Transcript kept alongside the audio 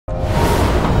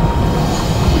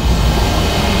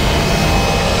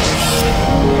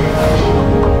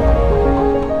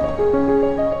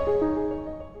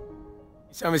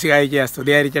ശമിശിഹായിക്ക്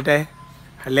സ്തുതിയായിരിക്കട്ടെ.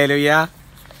 ഹല്ലേലൂയ.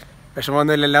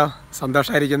 വിഷമമൊന്നുമില്ലല്ലോ,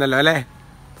 സന്തോഷമായിരിക്കുന്നല്ലോ അല്ലേ?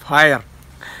 ഫയർ.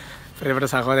 പ്രിയപ്പെട്ട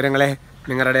സഹോദരങ്ങളെ,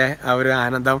 നിങ്ങളുടെ ആ ഒരു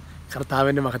ആനന്ദം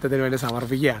കർത്താവിൻ്റെ മഹത്വത്തിന് വേണ്ടി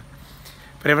സമർപ്പിക്കുകയാണ്.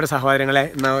 പ്രിയപ്പെട്ട സഹോദരങ്ങളെ,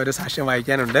 ഇന്ന് ഒരു സാക്ഷ്യം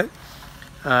വായിക്കാനുണ്ട്.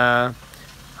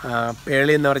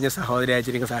 പേളി എന്ന് പറഞ്ഞ സഹോദരി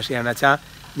അയച്ചിരിക്കുന്ന സാക്ഷിയാണ്. അച്ഛാ,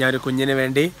 ഞാനൊരു കുഞ്ഞിന്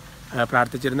വേണ്ടി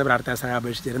പ്രാർത്ഥിച്ചിരുന്നു, പ്രാർത്ഥനാ സഹായം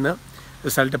അപേക്ഷിച്ചിരുന്നു.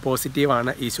 റിസൾട്ട്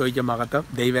പോസിറ്റീവാണ്. ഈശോയ്ക്ക് മഹത്വം.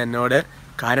 ദൈവം എന്നോട്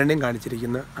കാരുണ്യം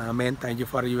കാണിച്ചിരിക്കുന്നു. ആമേൻ. Thank you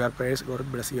for your prayers. God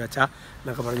bless you അച്ഛാ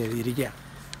എന്നൊക്കെ പറഞ്ഞ് എഴുതിയിരിക്കുക.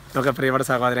 ഇതൊക്കെ പ്രിയപ്പെട്ട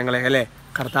സഹോദരങ്ങളെ അല്ലേ,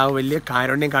 കർത്താവ് വലിയ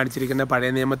കാരുണ്യം കാണിച്ചിരിക്കുന്ന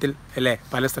പഴയ നിയമത്തിൽ അല്ലേ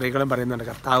പല സ്ത്രീകളും പറയുന്നുണ്ട്,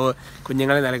 കർത്താവ്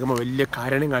കുഞ്ഞുങ്ങളെ നൽകുമ്പോൾ വലിയ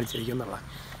കാരുണ്യം കാണിച്ചിരിക്കുന്നുള്ളതാണ്.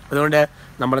 അതുകൊണ്ട്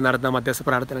നമ്മൾ നടത്തുന്ന മധ്യസ്ഥ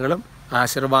പ്രാർത്ഥനകളും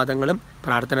ആശീർവാദങ്ങളും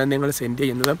പ്രാർത്ഥന നിങ്ങൾ സെൻഡ്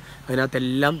ചെയ്യുന്നതും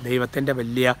അതിനകത്തെല്ലാം ദൈവത്തിൻ്റെ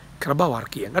വലിയ കൃപ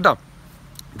വർക്ക് ചെയ്യാം കേട്ടോ.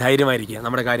 ധൈര്യമായിരിക്കുക.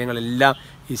 നമ്മുടെ കാര്യങ്ങളെല്ലാം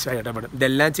ഈശോ ഇടപെടും.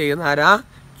 ഇതെല്ലാം ചെയ്യുന്ന ആരാ?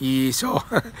 ഈശോ.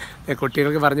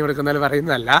 കുട്ടികൾക്ക് പറഞ്ഞു കൊടുക്കുന്നതിൽ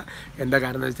പറയുന്നതല്ല. എന്താ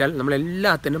കാരണം എന്ന് വെച്ചാൽ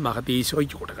നമ്മളെല്ലാത്തിനും മഹത്വം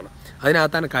ഈശോയ്ക്ക് കൊടുക്കണം.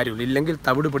 അതിനകത്താണ് കാര്യമുള്ളൂ. ഇല്ലെങ്കിൽ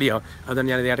തവിട് പൊടിയാവും.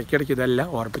 അതുകൊണ്ട് ഞാനിത് ഇടയ്ക്കിടയ്ക്ക് ഇതെല്ലാം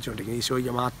ഓർപ്പിച്ചുകൊണ്ടിരിക്കും.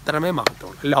 ഈശോയ്ക്ക് മാത്രമേ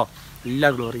മഹത്വമുള്ളൂ. എല്ലാ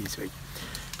ഗ്ലോറി ഈശോയ്ക്ക്.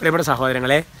 പ്രിയപ്പെട്ട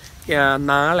സഹോദരങ്ങളെ,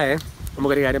 നാളെ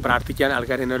നമുക്കൊരു കാര്യം പ്രാർത്ഥിക്കാൻ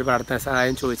ആൾക്കാർ എന്നൊരു പ്രാർത്ഥന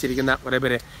സഹായം ചോദിച്ചിരിക്കുന്ന കുറേ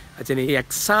പേര്, അച്ഛൻ ഈ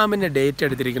എക്സാമിന് ഡേറ്റ്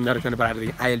എടുത്തിരിക്കുന്നവർക്കാണ്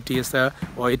പ്രാർത്ഥിക്കുക. IELTS,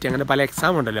 OET അങ്ങനെ പല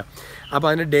എക്സാം ഉണ്ടല്ലോ. അപ്പോൾ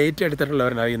അതിന് ഡേറ്റ്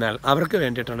എടുത്തിട്ടുള്ളവരറിയുന്ന അവർക്ക്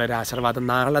വേണ്ടിയിട്ടുള്ള ഒരു ആശീർവാദം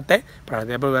നാളത്തെ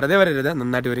പ്രാർത്ഥന. അപ്പോൾ വെറുതെ വരരുത്,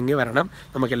 നന്നായിട്ട് ഒരുങ്ങി വരണം.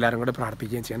 നമുക്കെല്ലാവരും കൂടെ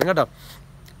പ്രാർത്ഥിക്കുകയും ചെയ്യണം കേട്ടോ.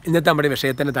 ഇന്നത്തെ നമ്മുടെ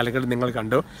വിഷയത്തിൻ്റെ തലക്കെട്ട് നിങ്ങൾ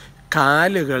കണ്ടു,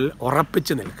 കാലുകൾ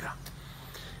ഉറപ്പിച്ച് നിൽക്കുക.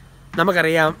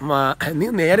 നമുക്കറിയാം, നീ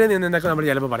നേരെ നിന്നൊക്കെ നമ്മൾ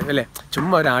ചിലപ്പോൾ പറയും അല്ലേ,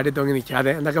 ചുമ്മാ ഒരു ആടി തൂങ്ങി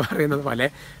നിൽക്കാതെ എന്നൊക്കെ പറയുന്നത് പോലെ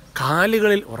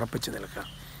കാലുകളിൽ ഉറപ്പിച്ച് നിൽക്കുക.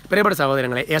 പ്രിയപ്പെട്ട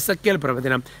സഹോദരങ്ങളെ, എസെക്കിയേൽ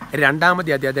പ്രവചനം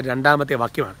 2-ാമത്തെ അധ്യായത്തിൻ്റെ 2-ാമത്തെ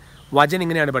വാക്യമാണ്. വചനം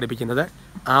ഇങ്ങനെയാണ് പഠിപ്പിക്കുന്നത്: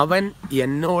 അവൻ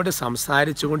എന്നോട്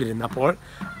സംസാരിച്ചു കൊണ്ടിരുന്നപ്പോൾ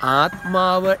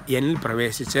ആത്മാവ് എന്നിൽ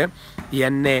പ്രവേശിച്ച്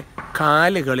എന്നെ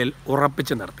കാലുകളിൽ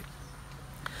ഉറപ്പിച്ച് നിർത്തി.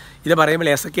 ഇത് പറയുമ്പോൾ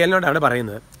എസെക്കിയേലിനോടാണ്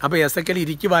പറയുന്നത്. അപ്പോൾ എസെക്കിയേൽ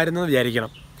ഇരിക്കുമായിരുന്നെന്ന്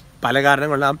വിചാരിക്കണം. പല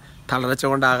കാരണങ്ങളാം, തളർച്ച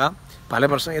കൊണ്ടാകാം, പല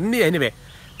പ്രശ്നം എനിവേ.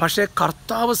 പക്ഷേ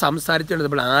കർത്താവ്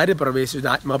സംസാരിച്ചുകൊണ്ടിരുന്നപ്പോൾ ആര് പ്രവേശിച്ചു?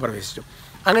 ആത്മാവ് പ്രവേശിച്ചു.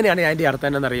 അങ്ങനെയാണ് അതിൻ്റെ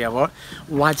അർത്ഥം എന്നറിയാമോ?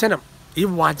 ഈ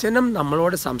വചനം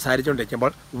നമ്മളോട്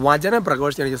സംസാരിച്ചുകൊണ്ടിരിക്കുമ്പോൾ വചനം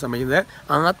പ്രഘോഷിച്ച് സംബന്ധിക്കുന്നത്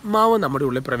ആത്മാവ് നമ്മുടെ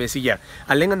ഉള്ളിൽ പ്രവേശിക്കുകയാണ്,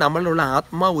 അല്ലെങ്കിൽ നമ്മളുള്ള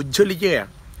ആത്മാവ്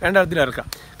ഉജ്ജ്വലിക്കുകയാണ്. രണ്ടർത്ഥത്തിലിറക്കാം.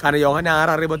 കാരണം യോഹന്നാൻ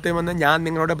 6:61 ഞാൻ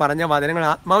നിങ്ങളോട് പറഞ്ഞ വചനങ്ങൾ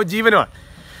ആത്മാവ് ജീവനുമാണ്.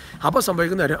 അപ്പോൾ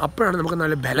സംഭവിക്കുന്ന അപ്പോഴാണ് നമുക്ക്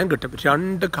നല്ല ബലം കിട്ടും.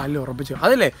 2 കാലിൽ ഉറപ്പിച്ചു.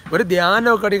 അതല്ലേ ഒരു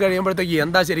ധ്യാനമൊക്കെ കഴിയുമ്പോഴത്തേക്ക്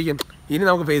എന്താ ശരിക്കും ഇനി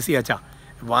നമുക്ക് ഫേസ് ചെയ്യാച്ചാ,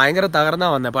 ഭയങ്കര തകർന്നാ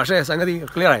വന്നത്, പക്ഷേ സംഗതി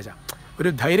ക്ലിയർ അയച്ചാൽ ഒരു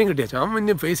ധൈര്യം കിട്ടിയച്ചാൽ അവൻ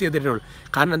ഇനി ഫേസ് ചെയ്തിട്ടുള്ളൂ.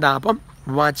 കാരണം എന്താ? അപ്പം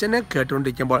വചനം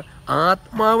കേട്ടുകൊണ്ടിരിക്കുമ്പോൾ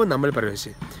ആത്മാവ് നമ്മൾ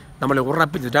പ്രവേശിച്ച് നമ്മൾ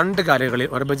ഉറപ്പിച്ച് 2 കാലുകളിൽ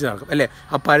ഉറപ്പിച്ച് നടക്കും അല്ലേ.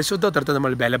 ആ പരിശുദ്ധത്വത്തെ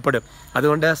നമ്മൾ ബലപ്പെടും.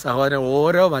 അതുകൊണ്ട് സഹോദരൻ,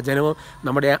 ഓരോ വചനവും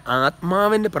നമ്മുടെ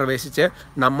ആത്മാവിന് പ്രവേശിച്ച്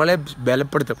നമ്മളെ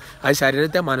ബലപ്പെടുത്തും. അത്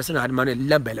ശരീരത്തെ, മനസ്സിനും ആത്മാവിനും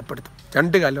എല്ലാം ബലപ്പെടുത്തും.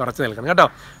 2 കാലിൽ ഉറച്ചു നിൽക്കണം കേട്ടോ.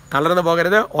 തളർന്നു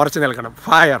പോകരുത്, ഉറച്ചു നിൽക്കണം.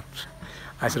 ഫയർ.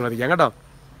 ആശീർവദിക്കാം കേട്ടോ.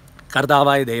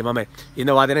 കർത്താവായ ദൈവമേ,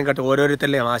 ഇന്ന് വചനം കേട്ട്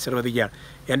ഓരോരുത്തരെയും ആശീർവദിക്കുകയാണ്.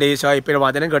 എൻ്റെ ഈശോ, ഇപ്പോഴും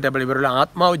വചനം കേട്ടപ്പോൾ ഇവരുടെ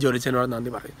ആത്മാവ് ജ്വലിച്ചതിനോട്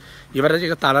നന്ദി പറയും.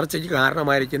 ഇവരുടെ തളർച്ചയ്ക്ക്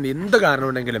കാരണമായിരിക്കുന്ന എന്ത്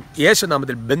കാരണമുണ്ടെങ്കിലും യേശു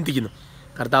നാമത്തിൽ ബന്ധിക്കുന്നു.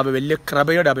 കർത്താവ് വലിയ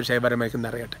കൃപയുടെ അഭിഷേകപരമേക്ക്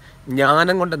നിറയട്ടെ,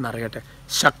 ജ്ഞാനം കൊണ്ട് നിറയട്ടെ,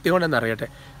 ശക്തി കൊണ്ട് നിറയട്ടെ.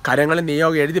 കരങ്ങളിൽ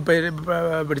നിയോഗം എഴുതി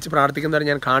പിടിച്ച് പ്രാർത്ഥിക്കുന്നവരെ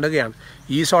ഞാൻ കാണുകയാണ്.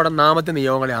 ഈശോയുടെ നാമത്തിൽ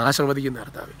നിയോഗങ്ങളെ ആശീർവദിക്കുന്ന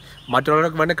കർത്താവ്.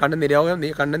 മറ്റുള്ളവർക്ക് വേണ്ടി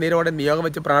കണ്ണുനീരോടെ നിയോഗം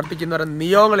വെച്ച് പ്രാർത്ഥിക്കുന്നവരെ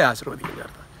നിയോഗങ്ങളെ ആശീർവദിക്കുന്ന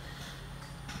കർത്താവ്.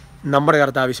 നമ്മുടെ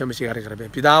കർത്താവ് ശംശിഹാരി കൃപ,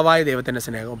 പിതാവായ ദൈവത്തിൻ്റെ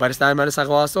സ്നേഹവും പരിശുദ്ധാത്മാവിന്റെ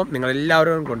സഹവാസവും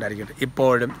നിങ്ങളെല്ലാവരും കൊണ്ടായിരിക്കട്ടെ,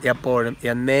 ഇപ്പോഴും എപ്പോഴും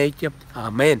എന്നേക്കും.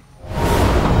 ആമേൻ.